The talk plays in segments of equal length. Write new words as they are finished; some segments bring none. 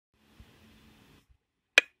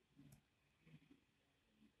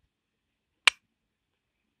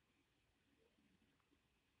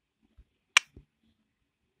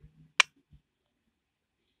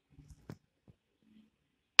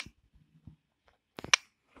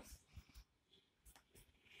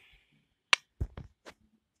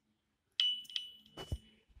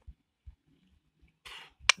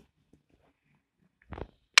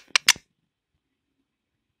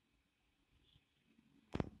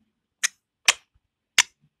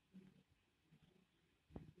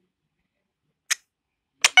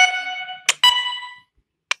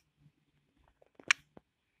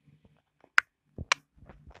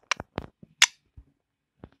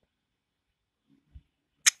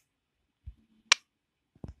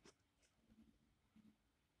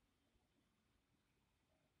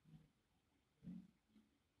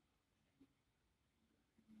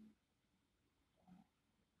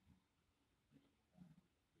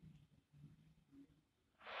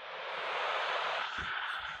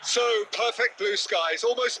So, perfect blue skies,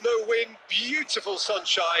 almost no wind, beautiful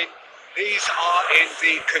sunshine. These are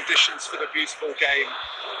indeed conditions for the beautiful game.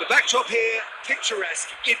 The backdrop here, picturesque,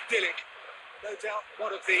 idyllic. No doubt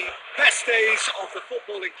one of the best days of the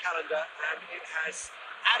footballing calendar, and it has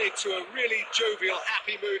added to a really jovial,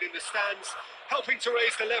 happy mood in the stands, helping to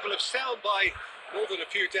raise the level of sound by more than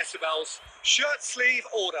a few decibels. Shirt sleeve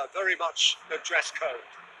order, very much the dress code.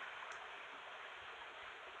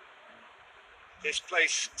 This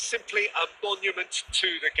place, simply a monument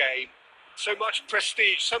to the game. So much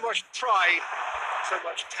prestige, so much pride, so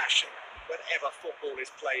much passion whenever football is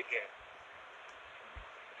played here.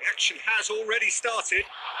 The action has already started.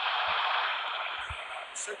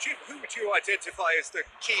 So Jim, who would you identify as the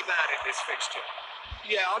key man in this fixture?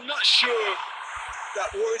 Yeah, I'm not sure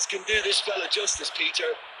that words can do this fella justice,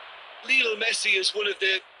 Peter. Lionel Messi is one of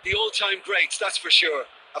the all-time greats, that's for sure.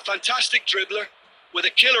 A fantastic dribbler with a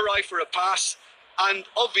killer eye for a pass, and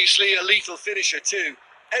obviously a lethal finisher too.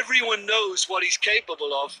 Everyone knows what he's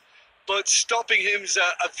capable of, but stopping him is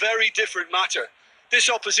a very different matter. This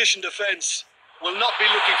opposition defence will not be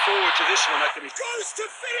looking forward to this one, I think. Goes to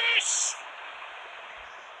finish!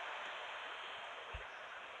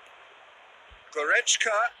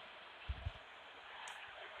 Goretzka.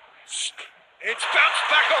 It's bounced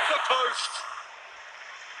back off the post.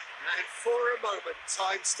 And for a moment,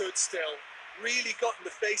 time stood still. Really got in the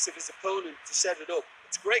face of his opponent to set it up.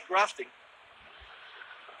 It's great grafting.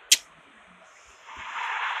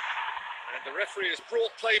 And the referee has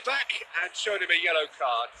brought play back and shown him a yellow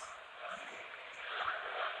card.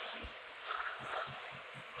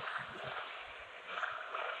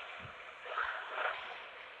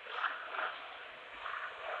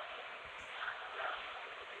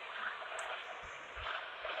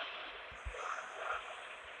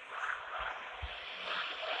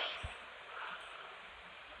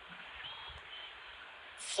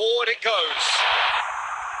 Forward it goes.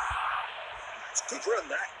 It's a good run,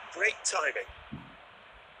 that. Great timing.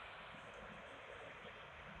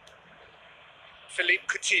 Philippe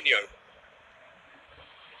Coutinho.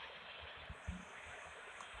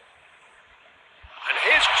 And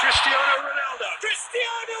here's Cristiano Ronaldo.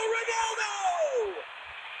 Cristiano Ronaldo!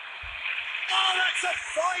 Oh, that's a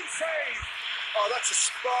fine save. Oh, that's a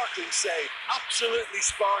sparkling save. Absolutely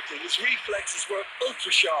sparkling. His reflexes were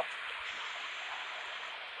ultra sharp.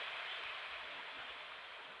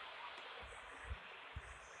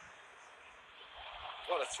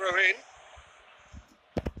 What a throw in.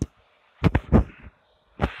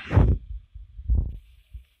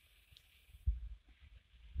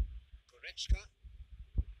 Goretzka.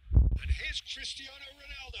 And here's Cristiano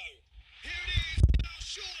Ronaldo. Here it is, now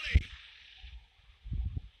surely.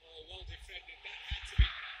 Oh, well defended. That had to be.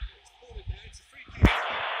 It's cornered now. It's a free kick.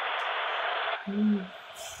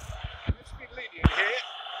 Let's be lenient here.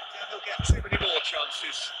 And they'll get too many more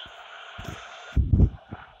chances.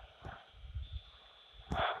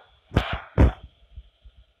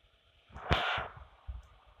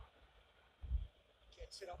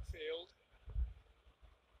 It upfield,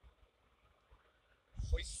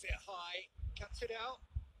 hoists it high, cuts it out.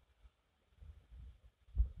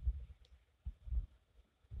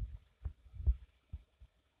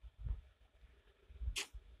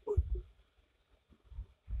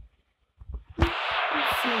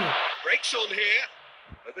 Breaks on here,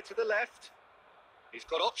 over to the left. He's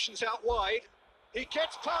got options out wide. He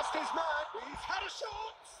gets past his man. He's had a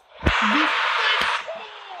shot.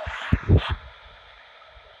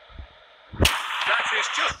 That is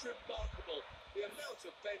just remarkable, the amount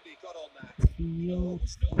of bend he got on that. What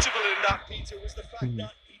was notable in that, Peter, was the fact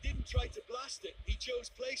that he didn't try to blast it. He chose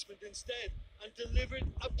placement instead and delivered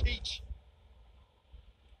a peach.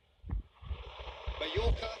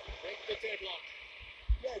 Mallorca make the deadlock.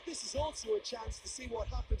 Yeah, this is also a chance to see what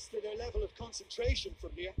happens to their level of concentration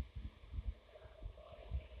from here.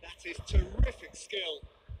 That is terrific skill.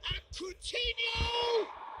 And Coutinho!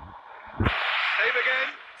 Same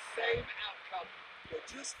again, same outcome. They're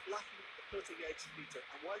just lacking the cutting edge, Peter,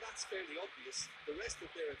 and while that's fairly obvious, the rest of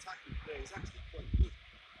their attacking play is actually quite good.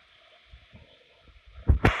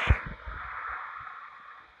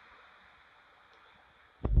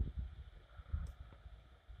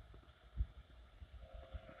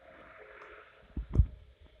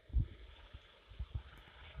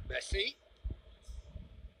 Messi.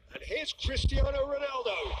 And here's Cristiano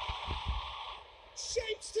Ronaldo.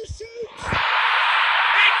 Shapes to shoot.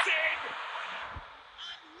 It's in!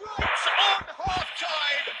 And right on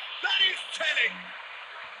half-time. That is telling.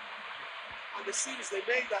 And as soon as they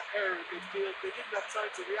made that error in midfield, they didn't have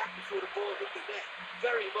time to react before the ball hit the net.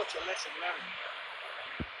 Very much a lesson learned.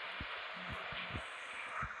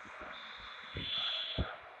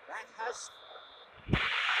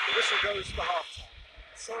 The whistle goes for half-time.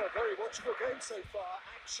 So a very watchable game so far.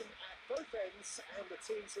 Action at both ends and the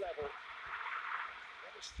team's level.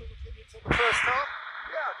 Any strong opinions on the first half?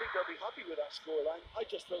 Yeah, I think they'll be happy with that scoreline. I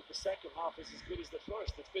just hope the second half is as good as the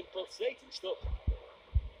first. It's been pulsating stuff.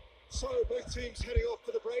 So both teams heading off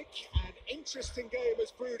for the break. An interesting game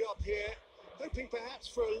has brewed up here. Hoping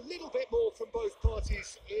perhaps for a little bit more from both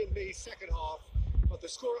parties in the second half. But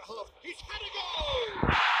the score at half, he's had a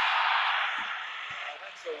goal! Oh,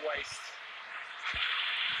 that's a waste.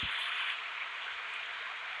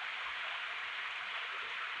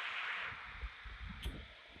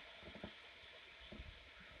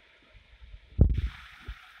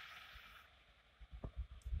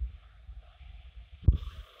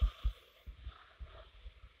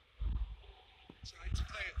 Trying to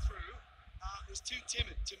play it through. Was too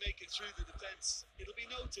timid to make it through the defence. It'll be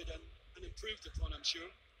noted and improved upon, I'm sure.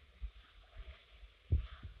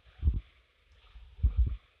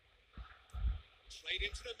 Played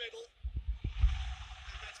into the middle.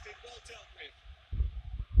 And that's been well dealt with.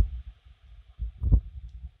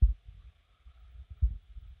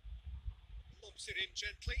 Lumps it in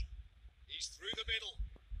gently. He's through the middle.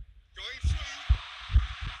 Going through.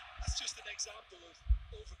 That's just an example of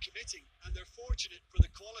overcommitting, and they're fortunate for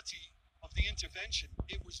the quality of the intervention.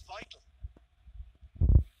 It was vital.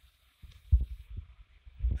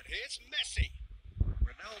 And here's Messi.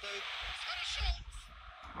 Ronaldo has had a shot.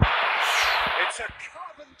 It's a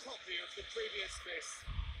carbon copy of the previous miss.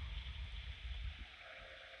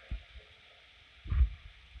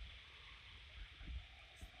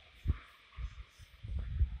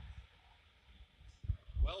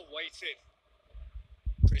 Well weighted.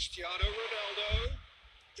 Cristiano Ronaldo.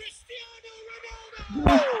 Cristiano Ronaldo!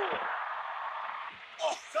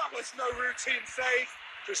 Oh, that was no routine save.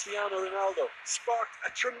 Cristiano Ronaldo sparked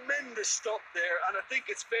a tremendous stop there, and I think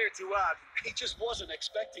it's fair to add, he just wasn't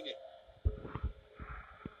expecting it.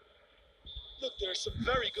 Look, there are some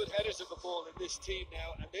very good headers of the ball in this team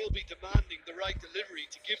now, and they'll be demanding the right delivery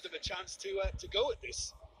to give them a chance to go at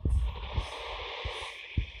this.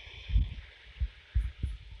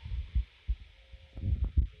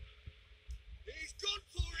 He's gone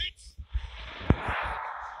for it.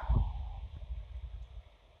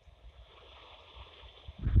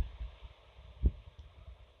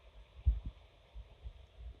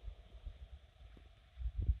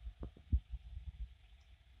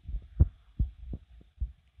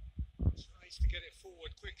 Tries to get it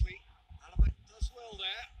forward quickly. Alamak does well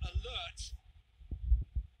there. Alert.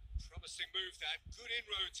 Promising move that. Good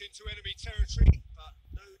inroads into enemy territory, but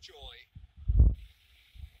no joy.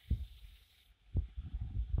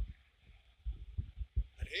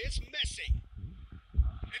 And here's Messi.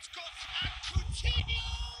 It's got and Coutinho.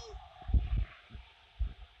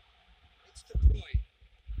 It's De Bruyne.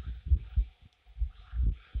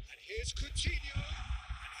 And here's Coutinho.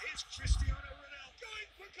 And here's Cristiano Ronaldo going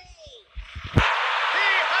for goal. He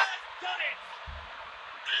has done it.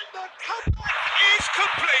 And the comeback is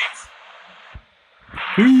complete.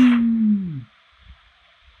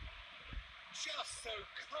 Just so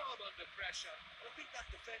calm under pressure. I think that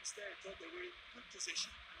defence there thought they were in good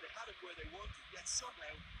position and they had him where they wanted, yet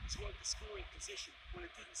somehow it's worked the scoring position when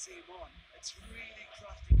it didn't see him on. It's really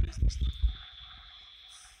crafty business.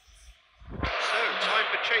 So, time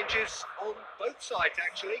for changes on both sides,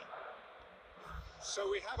 actually. So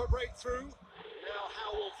we have a breakthrough. Now,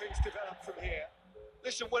 how will things develop from here?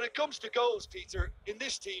 Listen, when it comes to goals, Peter, in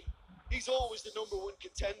this team, he's always the #1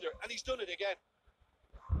 contender, and he's done it again.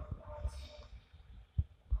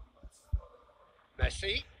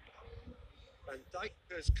 Messi. Van Dijk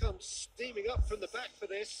has come steaming up from the back for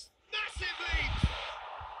this. Massive lead!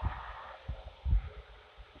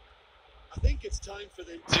 I think it's time for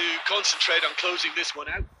them to concentrate on closing this one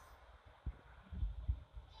out.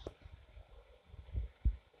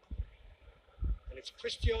 And it's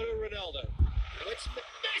Cristiano Ronaldo. Now it's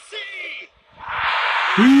Messi!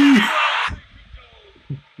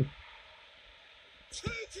 Two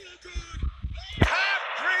to the good. They have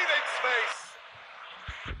breathing space.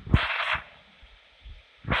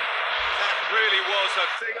 That really was a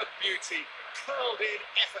thing of beauty, curled in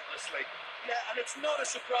effortlessly. Yeah, and it's not a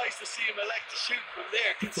surprise to see him elect to shoot from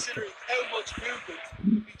there, considering how much movement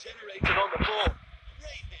will be generated on the ball.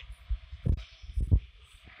 Great hit.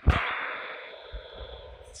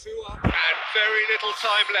 Two up. And very little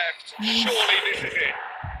time left. Surely this is it.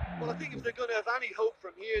 Well, I think if they're going to have any hope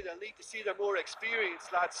from here, they'll need to see their more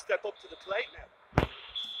experienced lads step up to the plate now.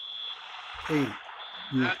 And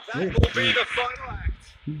that will be the final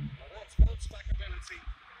act. Well, that's bounce back ability.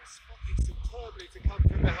 Responding superbly to come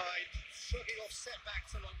from behind, shrugging off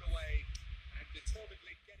setbacks along the way, and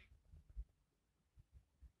determinedly getting...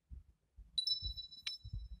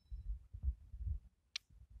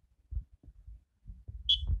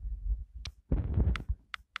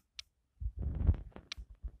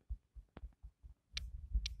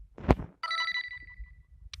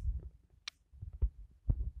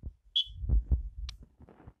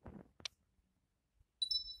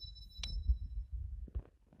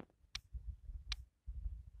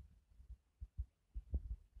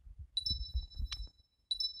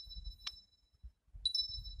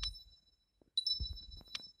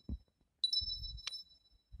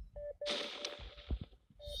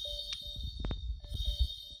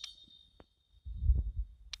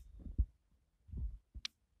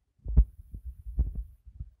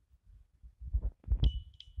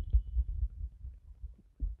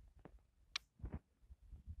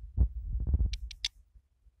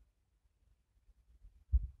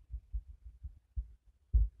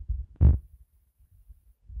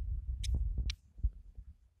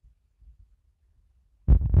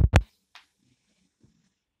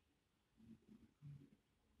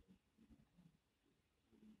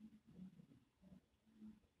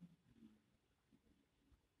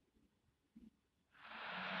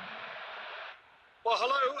 Well,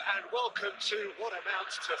 hello and welcome to what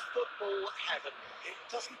amounts to football heaven. It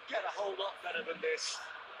doesn't get a whole lot better than this.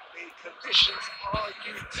 The conditions are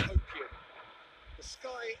utopian. The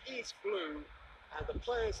sky is blue and the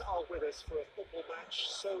players are with us for a football match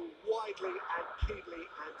so widely and keenly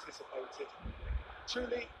anticipated.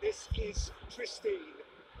 Truly, this is pristine.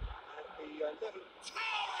 And the 11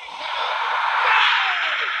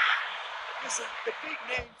 Listen, the big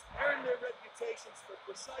names earn their reputations for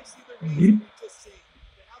precisely the reason we've just seen.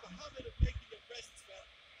 They have a habit of making their presence felt.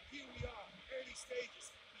 And here we are, early stages.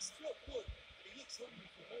 He struck wood, and he looks hungry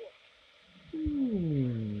for more.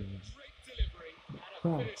 Great delivery and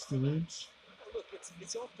a finish to match. Oh, look, it's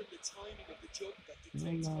often the timing of the jump that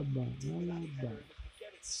dictates what you do with that header. If you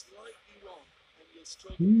get it slightly wrong, and you'll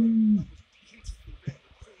struggle. But that was beautifully read.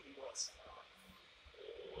 It really was.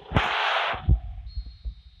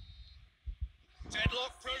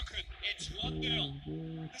 Deadlock broken. It's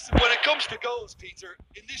 1-0. Listen, when it comes to goals, Peter,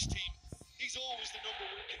 in this team, he's always the #1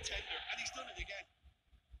 contender, and he's done it again.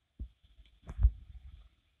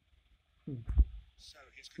 So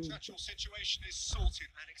his contractual situation is sorted.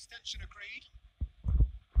 An extension agreed.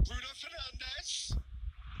 Bruno Fernandes.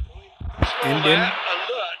 And then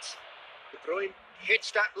alert. De Bruyne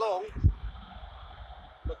hits that long.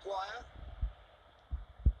 Maguire.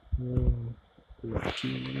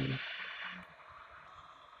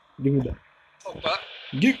 Give me that. Pogba.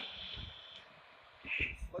 Give.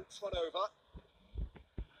 Floats one over.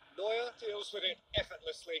 Neuer deals with it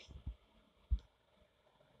effortlessly.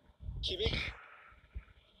 Pjanić.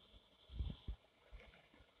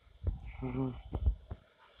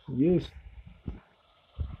 Yes.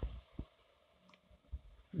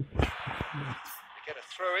 Get a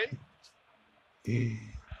throw in.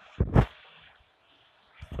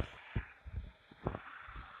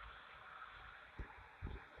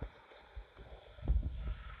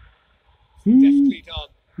 Deftly done.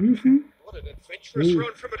 What an adventurous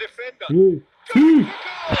run from a defender. Going for goal.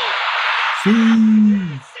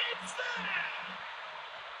 It's there.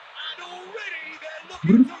 And already they're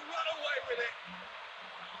looking to run away with it.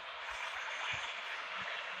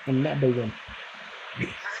 Another one.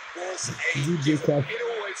 That was a DJ given. Cup. It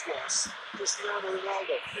always was. Cristiano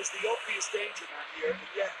Ronaldo is the obvious danger man here, and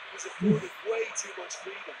yet he was afforded way too much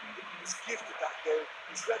freedom. He was gifted that goal.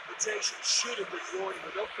 His reputation should have been warning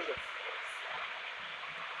enough for him.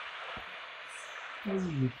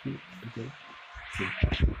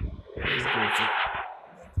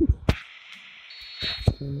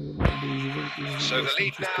 So the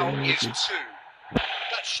lead now is 2.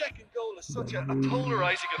 That second goal has such a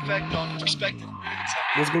polarizing effect on prospective moods.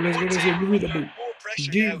 Let's go. Give it a bit. More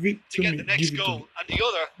pressure Give now it to to get me. the next Give it to goal, me. and the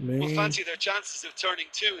other will Man. fancy their chances of turning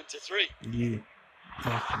 2 into 3. Yeah.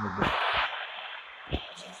 That's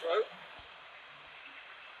a throw.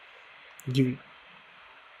 Give it.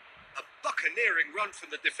 A buccaneering run from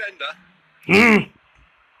the defender. It's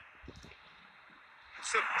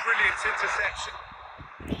a brilliant interception.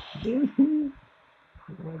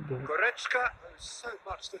 Goretzka owes so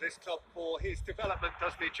much to this club for his development,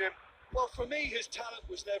 doesn't he, Jim? Well, for me, his talent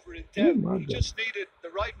was never in Oh doubt. my He God. just needed the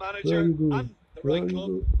right Where manager you go? and the Where right you club.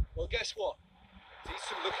 go? Well, guess what?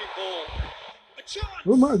 Decent looking ball. A chance!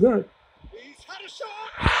 Oh my God. He's had a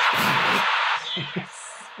shot! Yes!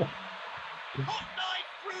 Hot knife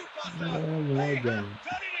through butter! Oh my They God. have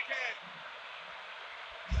done it again!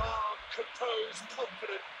 Calm, composed,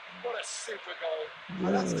 confident. What a super goal. Yeah,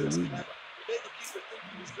 And that's just we- clever. It made the keeper think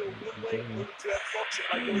he was going one way, only to have boxed it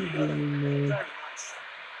by going the other. man. Very nice.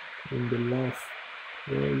 In the left.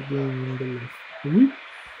 Where are you going in the left? Sweep.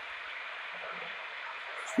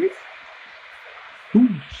 Sweep.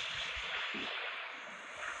 Boom.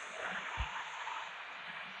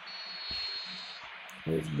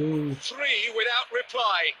 Let's go. 3 without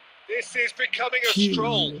reply. This is becoming a Kill.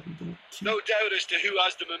 stroll. No doubt as to who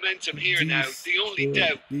has the momentum here now. The only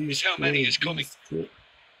doubt is how many is coming.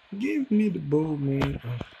 Give me the ball, man. Oh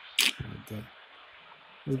my God.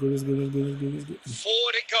 Let's go.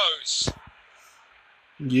 Forward it goes.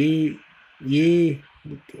 Yeah.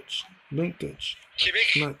 Don't touch.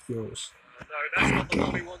 Kimmich. Not yours. No, that's not the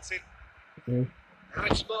one he wanted. Yeah. Now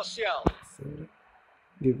it's Martial.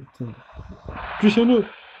 Give it to me. Cristiano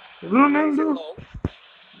Ronaldo.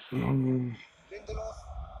 Long. Oh, Lindelof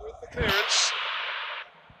with the clearance.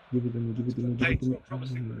 give it to me. Paint for a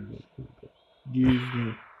promising move. Give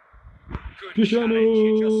me. Good Cristiano. challenge,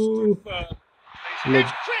 he just stood firm. Lob.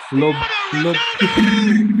 It's Cristiano Ronaldo! Sticks it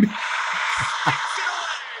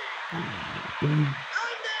away! And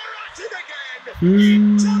they're at it again!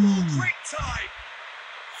 In double quick time!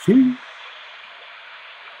 See?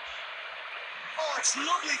 Oh, It's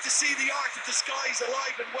lovely to see the art of the skies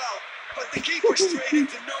alive and well, but the keeper straight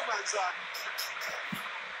into no man's land.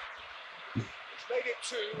 He's made it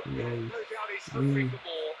 2, and no doubt he's hungry for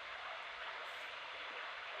more.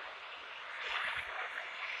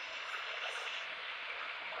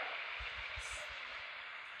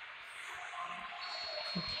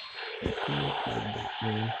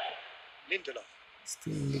 Lindelof.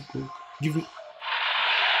 Still in the goal. Give it.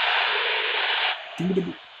 Give me the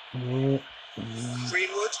ball.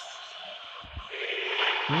 Greenwood.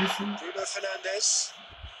 Messi. Bruno Fernandes.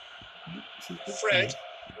 Fred.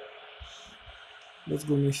 Let's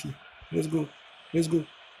go, Messi. Let's go. Let's go.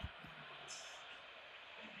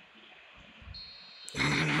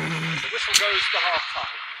 The whistle goes for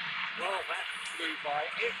half-time. Well, that flew by.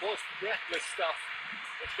 It was breathless stuff.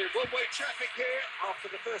 It's been one-way traffic here after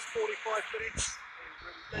the first 45 minutes.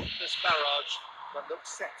 A relentless barrage that looks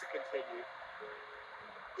set to continue.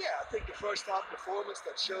 Yeah, I think the first half performance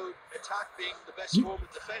that showed attack being the best form of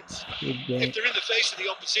defence. If they're in the face of the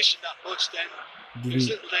opposition that much, then there's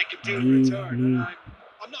little they can do in return. And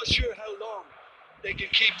I'm not sure how long they can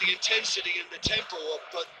keep the intensity and the tempo up,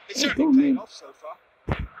 but it's certainly paying off so far.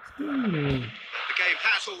 The game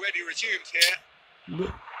has already resumed here.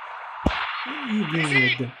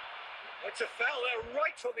 It's a foul there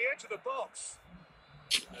right on the edge of the box.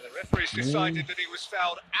 And the referee's decided that he was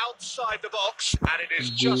fouled outside the box, and it is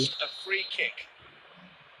just a free kick.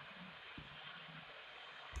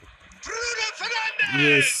 Bruno Fernandes!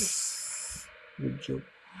 Yes. Good job.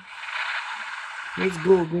 Let's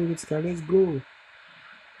go, Goretzka. Let's go.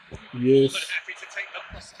 Yes. More than happy to take the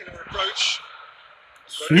muscular approach.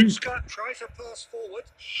 Goretzka tries a pass forward.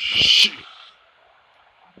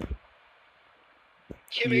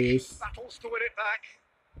 Kimmich battles to win it back.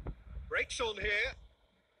 Breaks on here.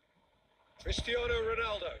 Cristiano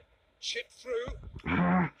Ronaldo. Chip through. De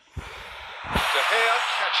Gea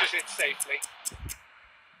catches it safely.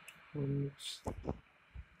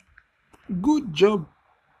 Good job.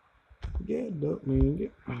 Get up, man.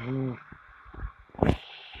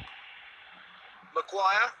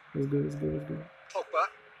 Maguire. Let's go, let's go, let's go. Pogba.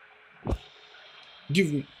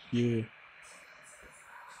 Give me. Yeah.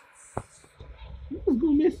 Let's go,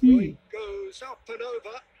 Messi. Goes up and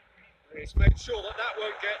over. He's made sure that that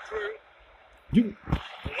won't get through. Give me.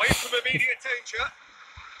 Away from immediate danger.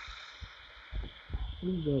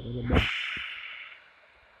 Lindelof.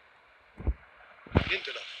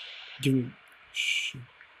 Give me.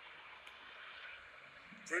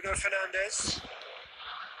 Bruno Fernandes.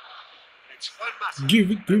 It's Juan Mata. Give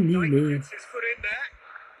it to me, man. Gets his foot in there.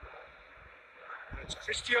 And it's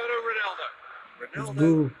Cristiano Ronaldo. Let's Ronaldo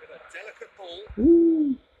go. with a delicate ball.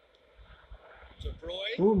 Ooh. De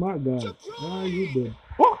Bruyne. Oh my God. De Bruyne. How you doing?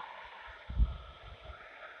 Oh.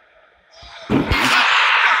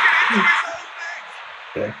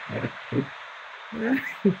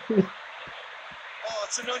 Oh,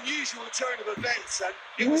 it's an unusual turn of events, and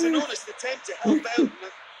it was an honest attempt to help out, and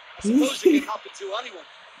I suppose it can happen to anyone.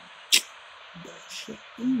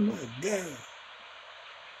 Oh my God.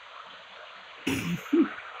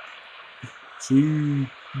 See.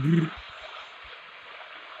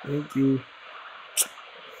 Thank you.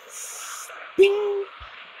 Bing.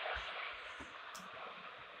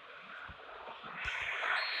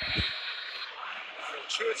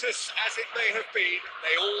 Fortuitous as it may have been,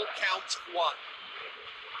 they all count one.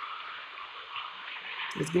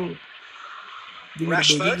 Let's go. Give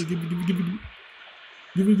Rashford.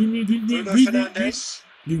 Bruno Fernandes.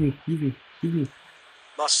 Give me.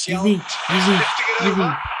 Martial. Give Lifting it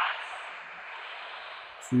over.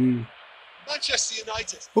 See. Manchester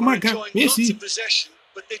United Oh my are God, enjoying Messi. lots of possession,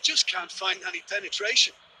 but they just can't find any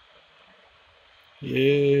penetration.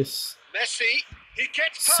 Yes. Messi. He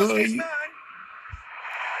gets past So his you- man.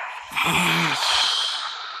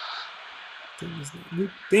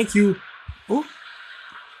 Thank you. Oh.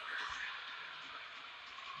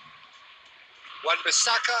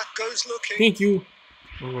 Wan-Bissaka goes looking. Thank you.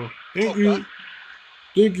 Oh. Thank Pogba. you.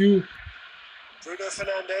 Thank you. Bruno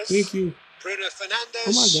Fernandes. Thank you. Bruno Fernandes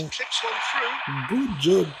Oh my God. clips one through. Good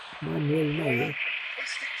job. Man.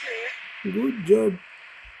 Takes it clear. Good job.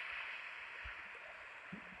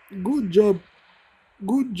 Good job.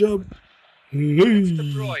 Good job. It's De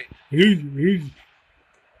Bruyne. Hey.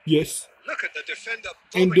 Yes. Look at the defender.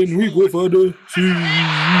 And bombing then we forward. go for the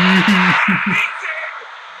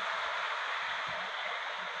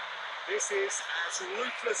This is as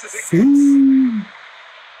ruthless as it gets.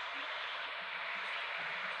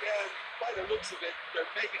 Yeah, by the looks of it, there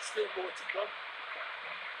may be still more to come.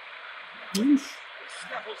 He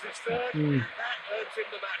snaffles his third, and that earns him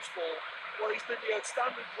the match ball. Well, he's been the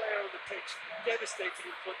outstanding player on the pitch, devastating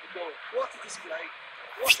in front of the goal. What a display,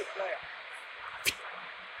 what a player.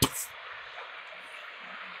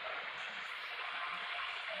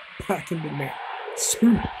 Back in the net.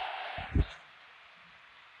 Smooth.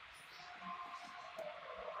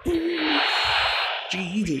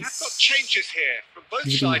 Jesus. We have got changes here from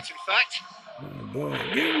both sides, in fact.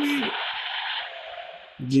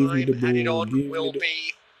 Give me the ball. Added on Give will me the...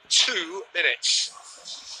 be 2 minutes.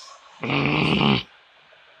 Mm.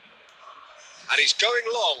 And he's going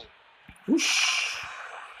long. Whoosh.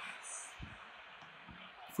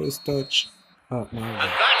 First touch. Oh, no. And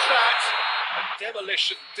that's that. A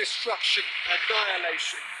demolition, destruction,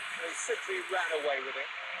 annihilation. They simply ran away with it.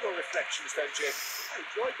 Your reflections then, Jim. I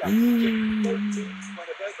enjoyed that. Both teams went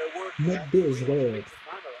about their work. Not this word.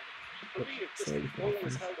 For me, it just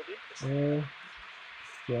always held an interest.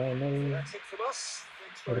 Yeah, no. That's it from us.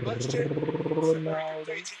 Thanks very much, Jim. It's a very good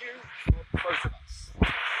day to you. Both of us.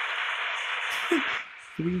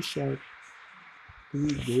 3 shots. 3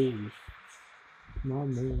 goals. My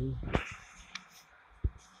man.